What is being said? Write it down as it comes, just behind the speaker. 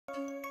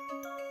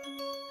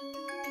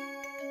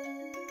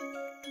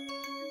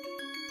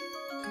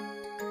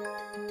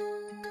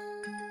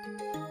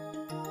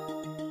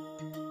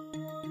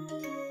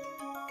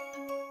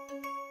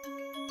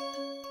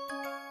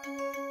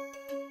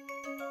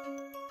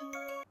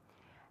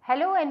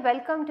Hello and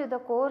welcome to the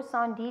course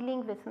on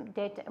dealing with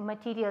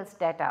materials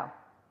data.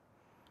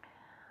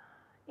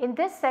 In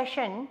this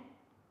session,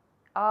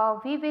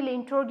 we will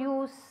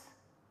introduce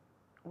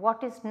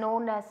what is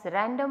known as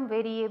random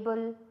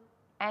variable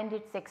and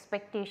its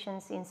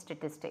expectations in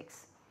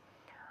statistics.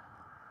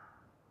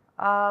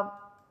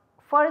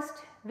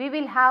 First, we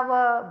will have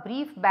a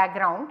brief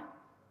background.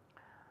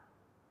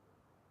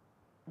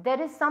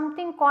 There is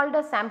something called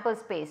a sample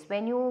space.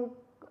 When you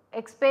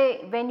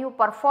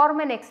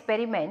perform an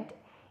experiment,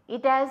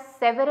 it has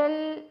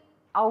several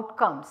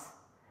outcomes.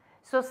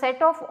 So,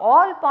 set of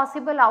all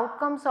possible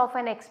outcomes of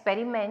an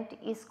experiment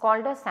is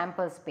called a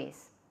sample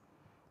space.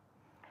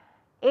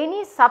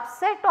 Any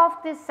subset of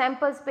this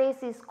sample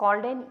space is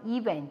called an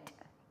event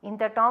in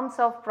the terms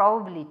of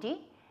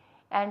probability,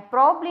 and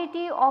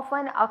probability of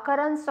an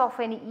occurrence of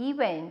an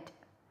event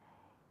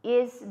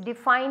is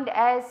defined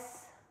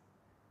as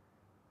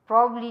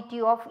probability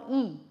of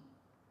E,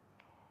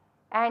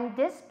 and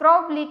this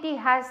probability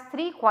has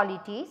 3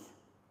 qualities.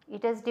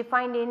 It is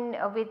defined in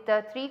with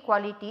 3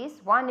 qualities.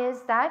 One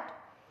is that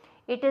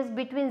it is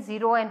between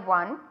 0 and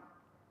 1.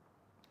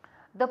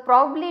 The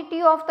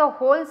probability of the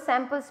whole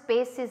sample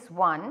space is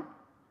 1,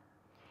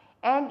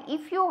 and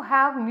if you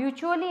have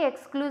mutually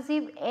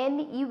exclusive n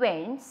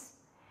events,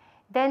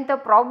 then the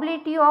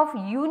probability of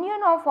union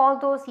of all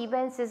those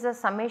events is a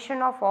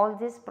summation of all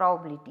these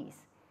probabilities.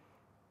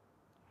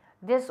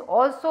 This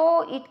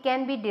also it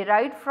can be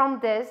derived from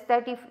this,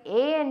 that if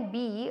A and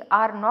B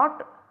are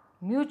not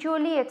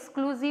mutually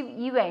exclusive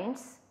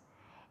events,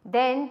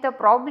 then the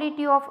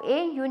probability of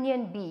A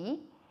union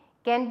B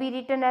can be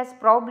written as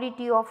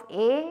probability of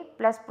A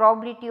plus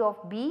probability of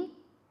B,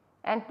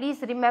 and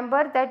please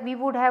remember that we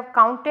would have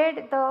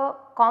counted the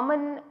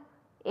common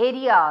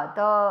area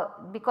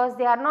because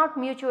they are not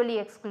mutually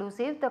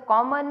exclusive, the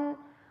common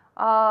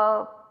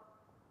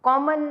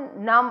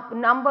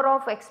number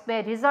of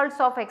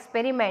results of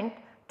experiment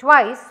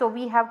twice. So,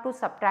 we have to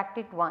subtract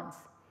it once.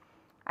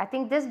 I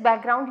think this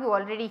background you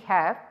already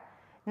have.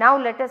 Now,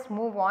 let us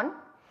move on.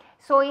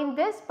 So, in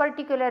this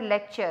particular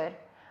lecture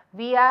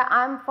I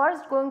am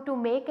first going to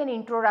make an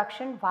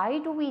introduction. Why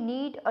do we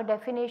need a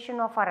definition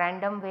of a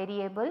random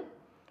variable?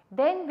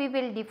 Then we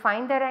will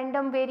define the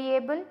random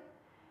variable.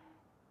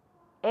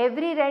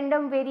 Every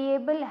random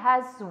variable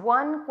has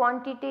one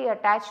quantity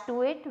attached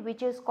to it,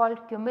 which is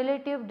called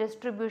cumulative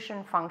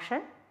distribution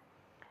function.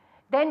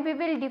 Then we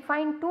will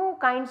define 2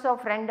 kinds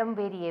of random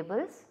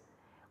variables.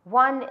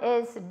 One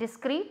is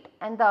discrete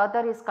and the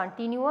other is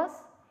continuous.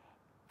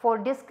 For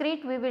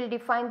discrete we will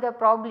define the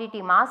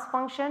probability mass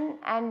function,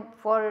 and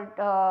for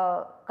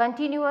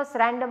continuous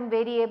random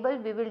variable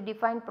we will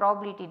define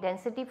probability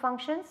density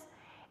functions,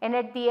 and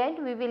at the end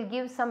we will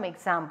give some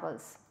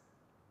examples.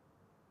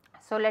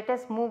 So, let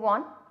us move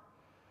on.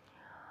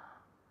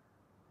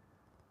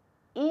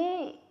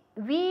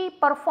 We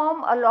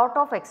perform a lot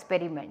of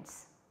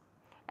experiments,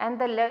 and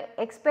the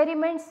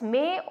experiments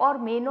may or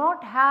may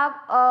not have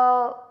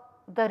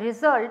the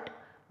result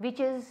which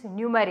is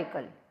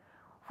numerical.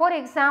 For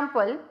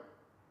example,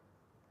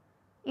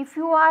 if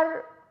you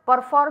are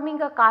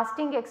performing a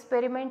casting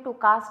experiment to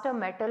cast a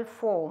metal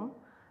foam,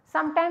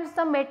 sometimes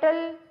the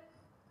metal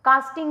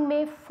casting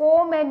may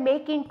foam and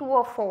make into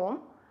a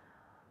foam,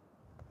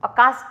 a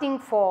casting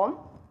foam,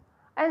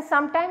 and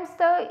sometimes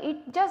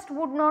it just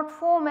would not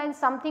foam and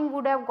something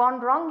would have gone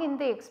wrong in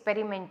the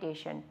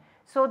experimentation.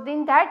 So,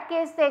 in that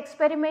case the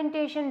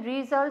experimentation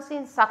results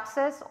in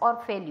success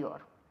or failure.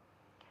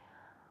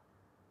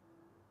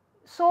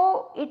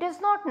 So, it is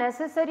not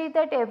necessary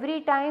that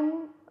every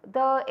time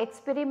the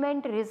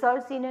experiment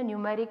results in a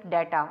numeric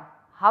data.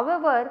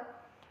 However,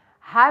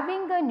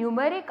 having a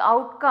numeric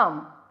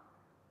outcome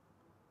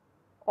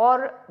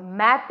or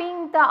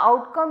mapping the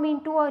outcome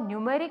into a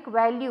numeric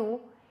value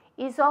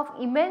is of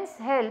immense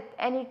help,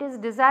 and it is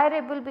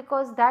desirable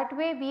because that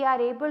way we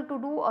are able to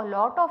do a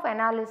lot of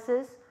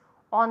analysis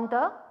on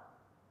the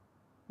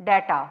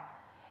data,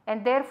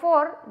 and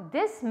therefore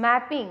this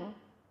mapping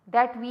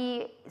that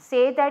we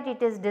say that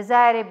it is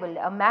desirable,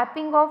 a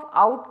mapping of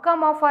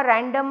outcome of a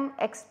random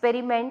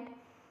experiment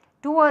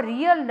to a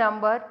real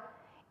number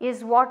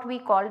is what we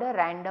called a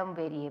random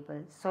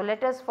variable. So,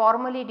 let us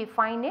formally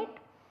define it.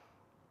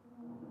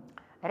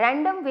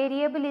 Random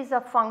variable is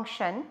a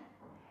function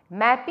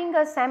mapping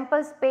a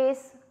sample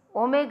space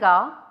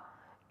omega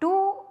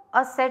to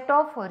a set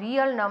of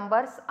real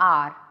numbers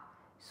R.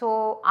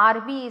 So,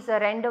 RV is a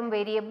random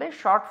variable,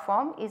 short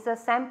form, is a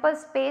sample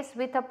space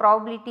with a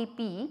probability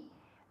P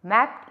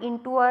mapped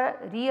into a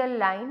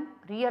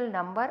real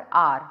number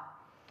R.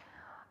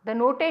 The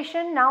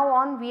notation now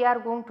on we are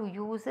going to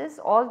use is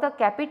all the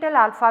capital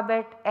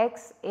alphabet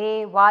X,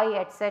 A, Y,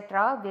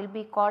 etc. will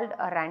be called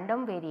a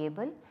random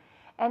variable,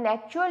 and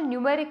actual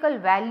numerical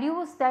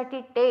values that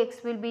it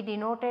takes will be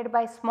denoted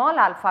by small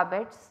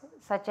alphabets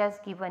such as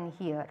given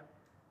here.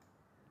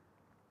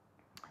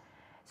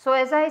 So,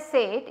 as I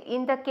said,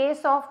 in the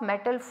case of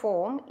metal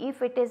foam,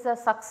 if it is a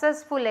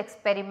successful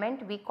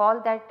experiment, we call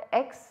that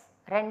X,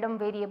 random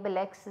variable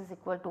X is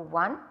equal to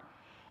 1,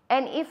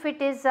 and if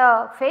it is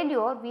a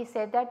failure, we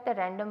say that the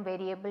random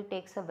variable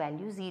takes a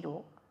value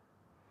 0.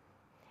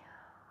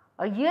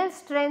 A yield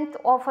strength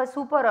of a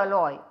super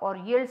alloy or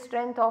yield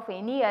strength of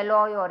any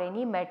alloy or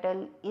any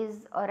metal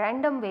is a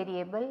random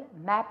variable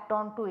mapped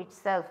onto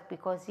itself,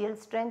 because yield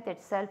strength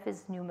itself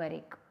is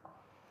numeric.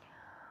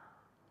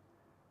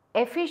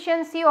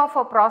 Efficiency of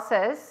a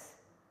process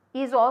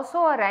is also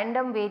a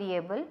random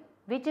variable,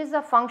 which is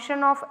a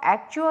function of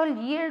actual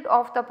yield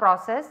of the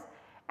process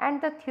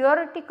and the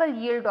theoretical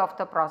yield of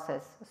the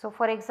process. So,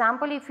 for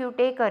example, if you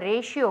take a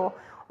ratio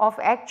of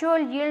actual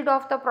yield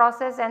of the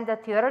process and the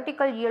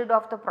theoretical yield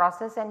of the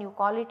process and you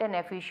call it an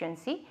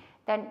efficiency,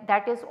 then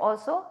that is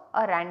also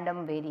a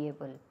random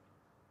variable.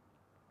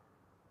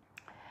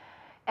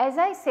 As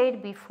I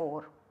said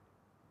before,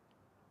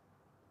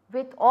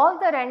 with all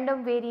the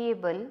random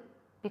variable,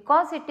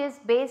 because it is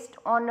based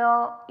on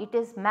it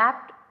is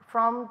mapped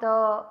from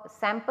the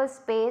sample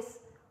space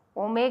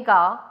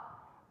omega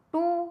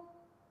to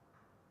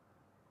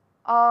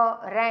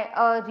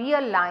a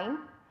real line,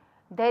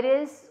 there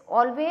is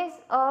always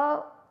a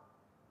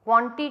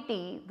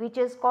quantity which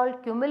is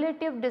called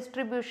cumulative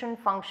distribution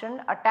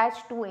function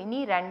attached to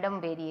any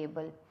random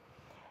variable.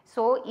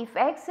 So, if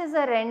x is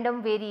a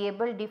random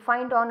variable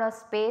defined on a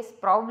space,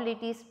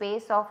 probability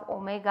space of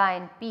omega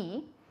and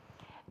p,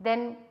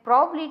 then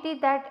probability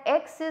that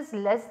x is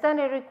less than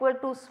or equal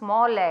to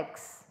small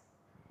x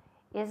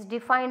is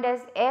defined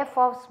as f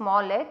of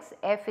small x,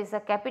 f is a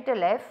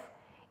capital F,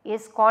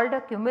 is called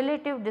a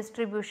cumulative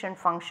distribution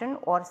function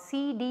or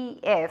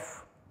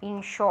CDF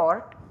in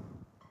short,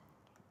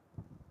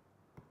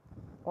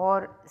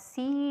 or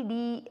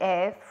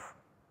CDF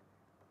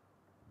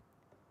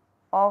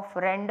of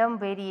random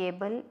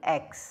variable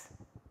x.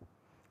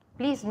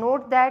 Please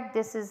note that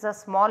this is a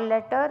small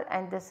letter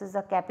and this is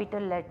a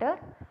capital letter.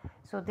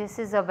 So, this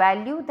is a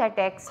value that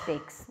x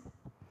takes.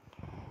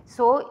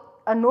 So,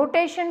 a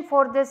notation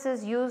for this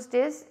is used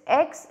is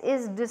x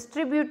is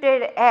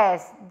distributed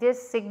as, this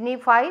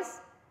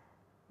signifies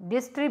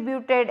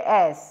distributed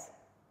as,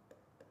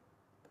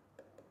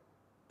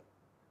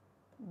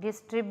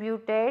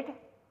 distributed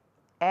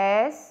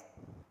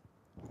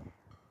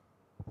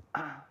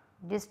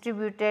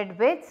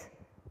with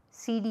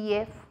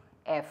CDF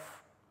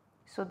f.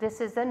 So,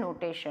 this is the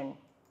notation.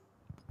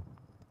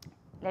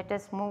 Let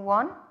us move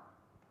on.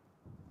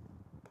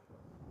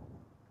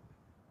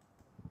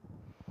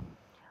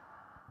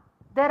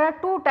 There are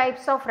two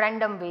types of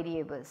random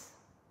variables.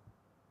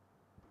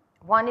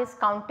 One is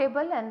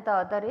countable and the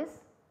other is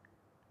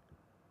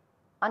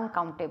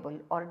uncountable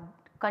or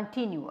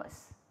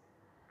continuous.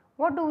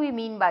 What do we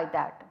mean by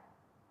that?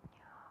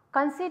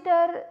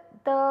 Consider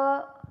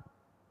the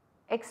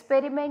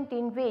experiment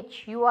in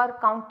which you are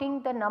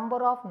counting the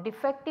number of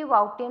defective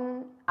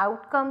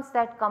outcomes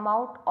that come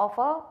out of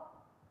a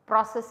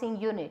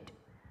processing unit.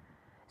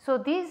 So,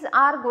 these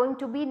are going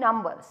to be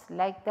numbers,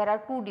 like there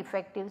are 2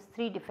 defectives,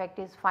 3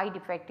 defectives, 5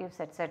 defectives,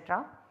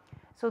 etc.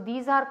 So,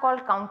 these are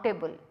called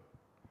countable,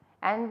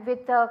 and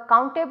with a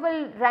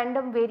countable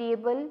random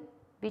variable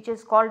which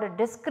is called a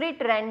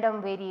discrete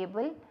random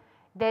variable,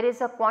 there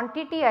is a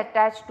quantity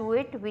attached to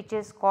it which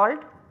is called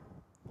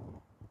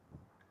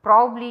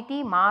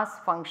probability mass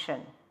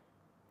function.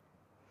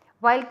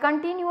 While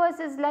continuous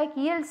is like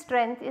yield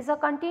strength is a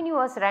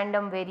continuous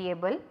random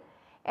variable,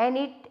 and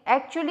it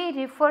actually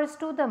refers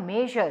to the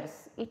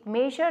measures. It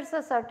measures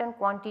a certain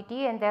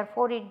quantity and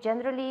therefore, it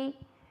generally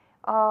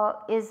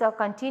is a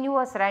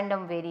continuous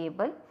random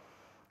variable,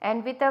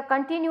 and with a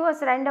continuous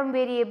random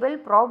variable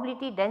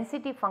probability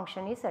density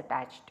function is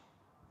attached.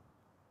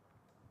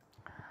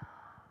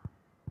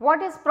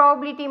 What is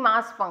probability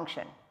mass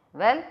function?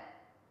 Well,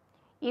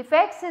 if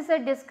x is a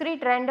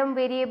discrete random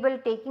variable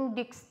taking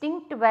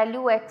distinct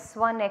value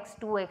x1,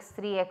 x2,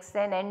 x3,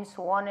 xn and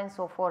so on and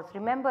so forth,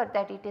 remember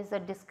that it is a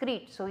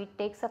discrete. So, it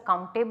takes a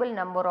countable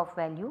number of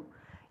value.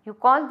 You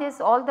call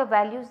this all the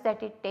values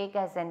that it take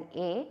as an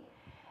A.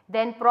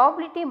 Then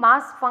probability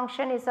mass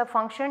function is a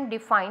function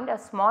defined, a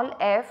small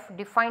f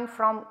defined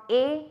from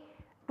A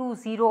to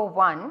 0,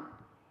 1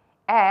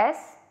 as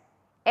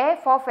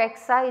f of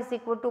xi is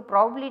equal to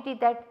probability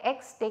that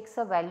x takes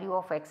a value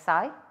of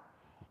xi,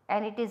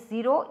 and it is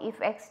 0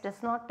 if x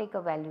does not take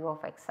a value of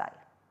xi.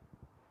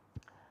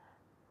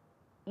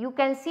 You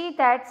can see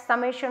that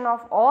summation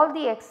of all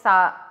the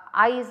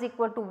xi is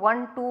equal to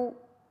 1 to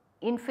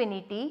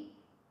infinity,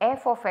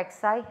 f of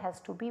xi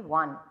has to be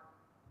 1,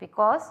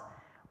 because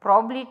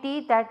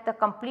probability that the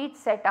complete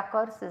set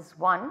occurs is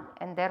 1,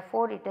 and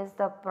therefore, it is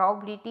the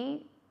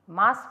probability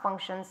mass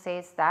function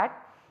says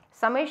that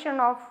summation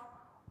of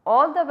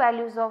all the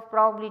values of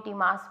probability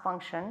mass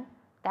function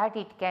that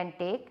it can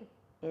take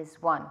is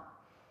 1.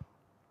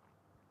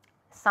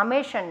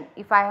 Summation,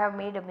 if I have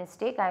made a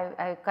mistake,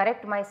 I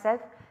correct myself,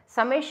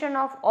 summation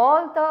of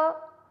all the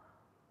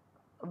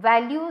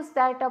values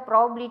that a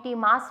probability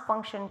mass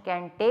function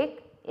can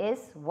take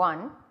is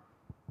 1,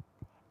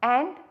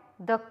 and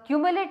the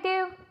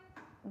cumulative,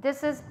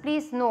 this is,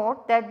 please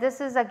note that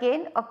this is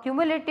again a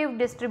cumulative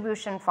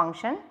distribution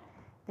function,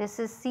 this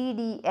is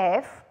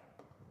CDF.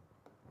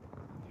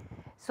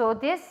 So,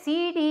 this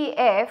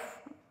CDF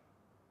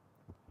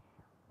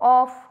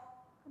of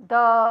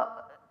the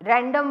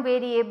random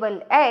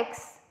variable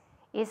x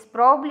is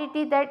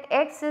probability that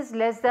x is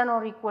less than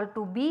or equal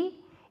to b.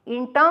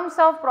 In terms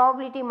of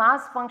probability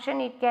mass function,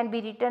 it can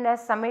be written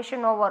as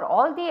summation over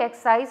all the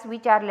xi's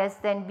which are less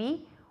than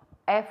b,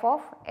 f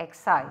of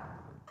xi.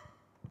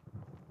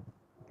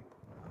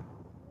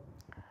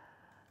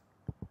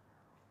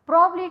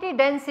 Probability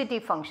density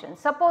function.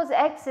 Suppose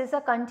x is a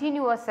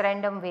continuous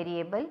random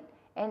variable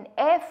and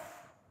f,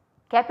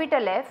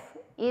 capital F,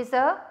 is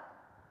a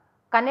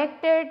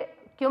connected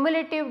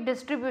cumulative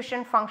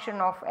distribution function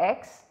of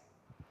x.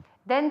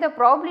 Then the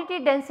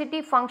probability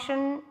density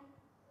function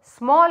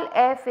small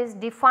f is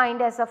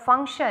defined as a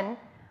function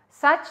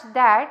such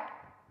that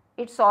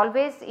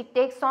it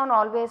takes on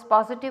always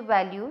positive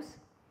values.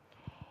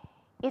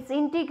 Its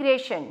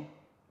integration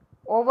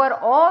over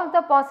all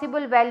the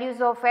possible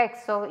values of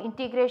x. So,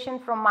 integration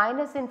from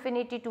minus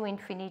infinity to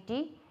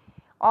infinity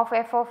of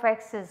f of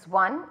x is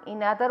 1.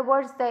 In other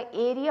words, the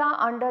area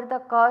under the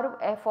curve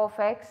f of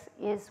x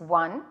is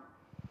 1.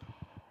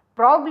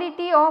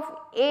 Probability of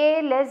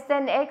a less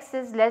than x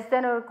is less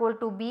than or equal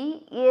to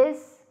b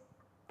is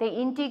the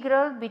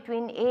integral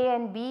between a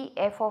and b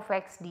f of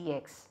x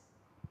dx,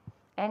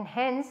 and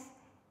hence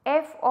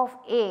f of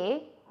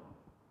a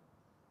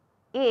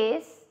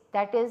is,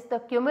 that is the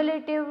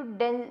cumulative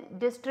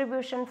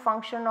distribution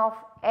function of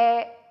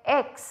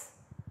x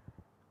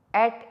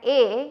at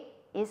a,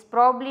 is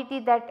probability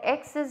that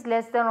x is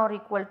less than or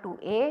equal to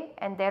a,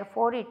 and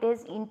therefore it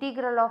is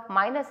integral of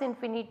minus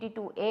infinity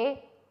to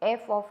a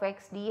f of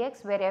x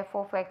dx, where f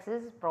of x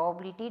is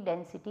probability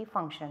density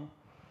function.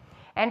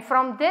 And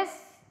from this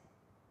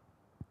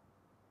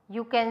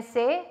you can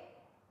say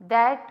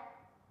that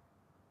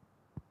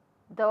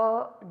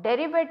the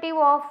derivative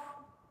of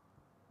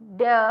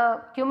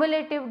the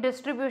cumulative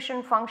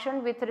distribution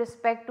function with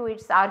respect to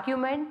its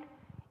argument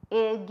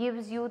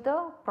gives you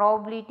the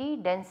probability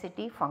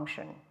density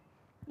function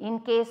in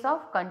case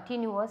of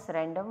continuous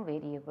random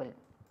variable.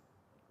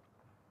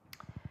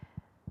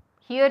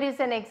 Here is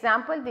an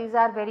example, these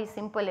are very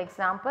simple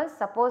examples.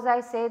 Suppose I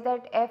say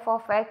that f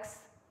of x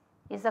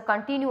is a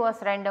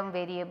continuous random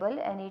variable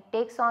and it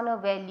takes on a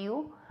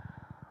value,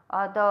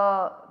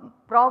 the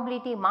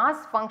probability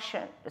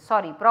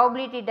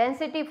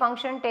density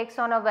function takes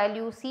on a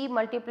value c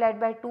multiplied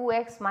by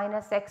 2x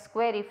minus x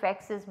square if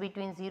x is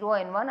between 0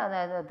 and 1,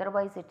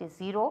 otherwise it is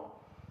 0.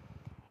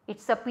 It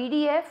is a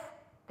PDF,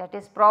 that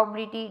is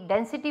probability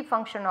density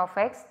function of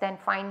x, then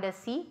find a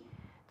c.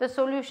 The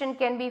solution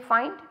can be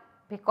found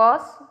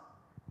because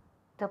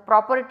the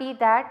property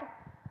that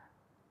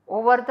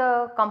over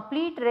the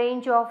complete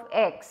range of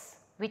x,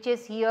 which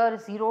is here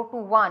 0 to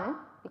 1,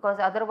 because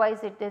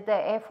otherwise it is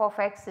the f of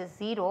x is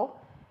 0,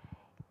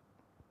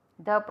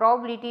 the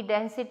probability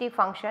density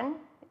function,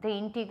 the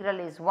integral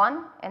is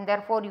 1, and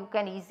therefore you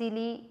can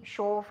easily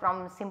show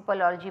from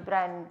simple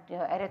algebra and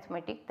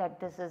arithmetic that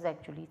this is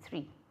actually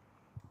 3.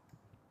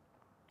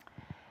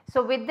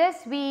 So, with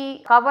this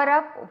we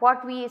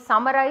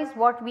summarize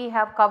what we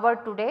have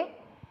covered today.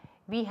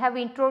 We have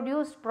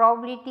introduced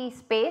probability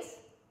space,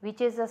 which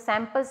is a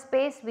sample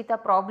space with a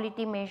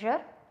probability measure.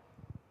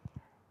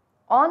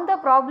 On the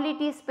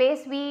probability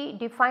space we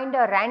defined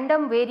a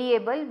random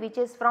variable which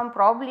is from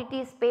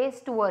probability space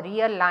to a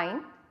real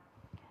line.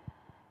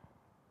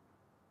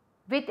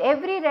 With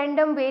every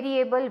random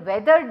variable,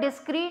 whether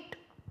discrete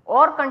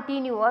or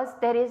continuous,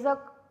 there is a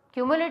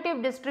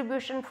cumulative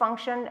distribution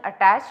function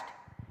attached,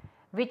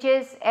 which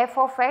is f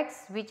of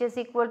x, which is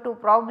equal to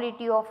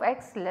probability of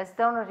x less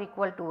than or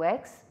equal to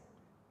x.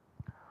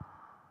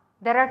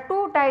 There are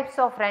two types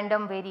of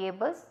random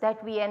variables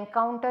that we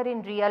encounter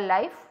in real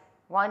life.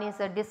 One is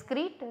a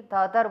discrete, the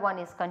other one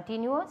is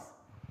continuous.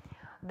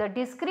 The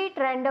discrete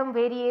random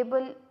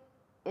variable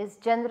is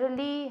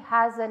generally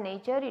has a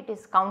nature, it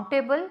is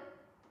countable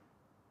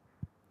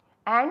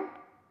and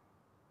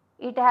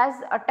it has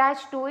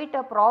attached to it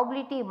a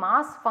probability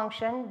mass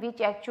function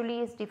which actually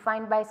is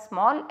defined by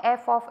small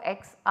f of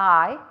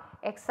xi.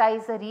 Xi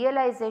is a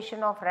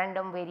realization of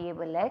random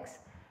variable x.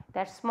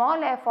 That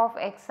small f of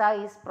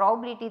xi is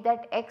probability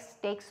that x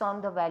takes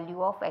on the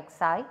value of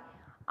xi.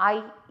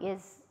 I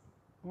is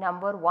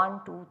number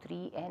 1, 2,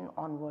 3 and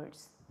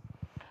onwards.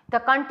 The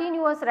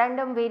continuous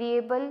random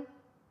variable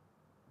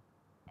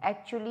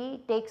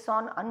actually takes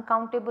on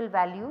uncountable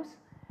values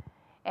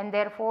and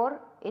therefore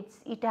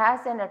it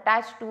has an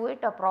attached to it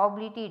a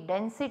probability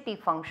density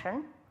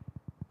function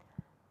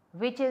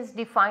which is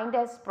defined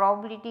as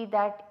probability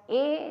that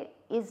a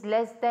is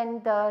less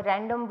than the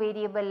random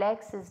variable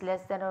x is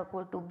less than or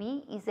equal to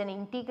b is an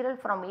integral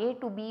from a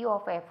to b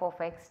of f of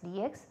x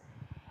dx,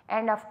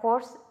 and of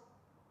course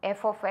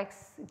f of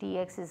x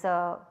dx is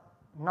a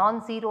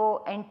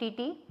non-zero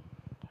entity,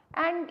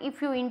 and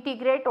if you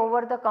integrate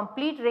over the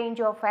complete range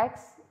of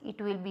x it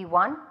will be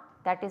 1,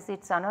 that is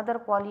its another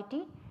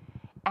quality.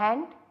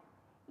 And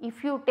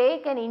if you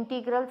take an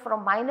integral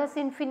from minus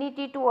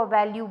infinity to a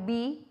value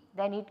b,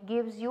 then it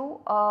gives you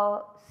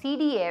a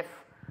CDF,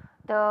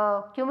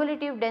 the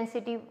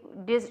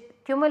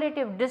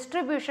cumulative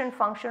distribution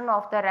function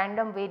of the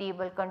random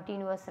variable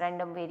continuous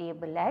random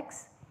variable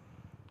x,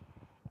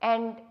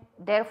 and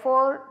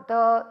therefore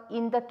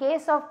in the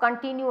case of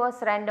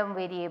continuous random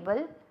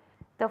variable,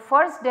 the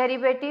first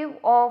derivative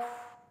of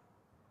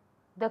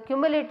the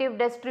cumulative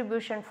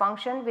distribution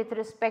function with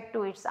respect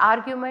to its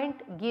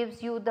argument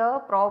gives you the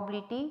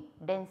probability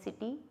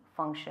density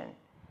function.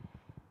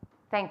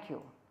 Thank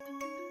you.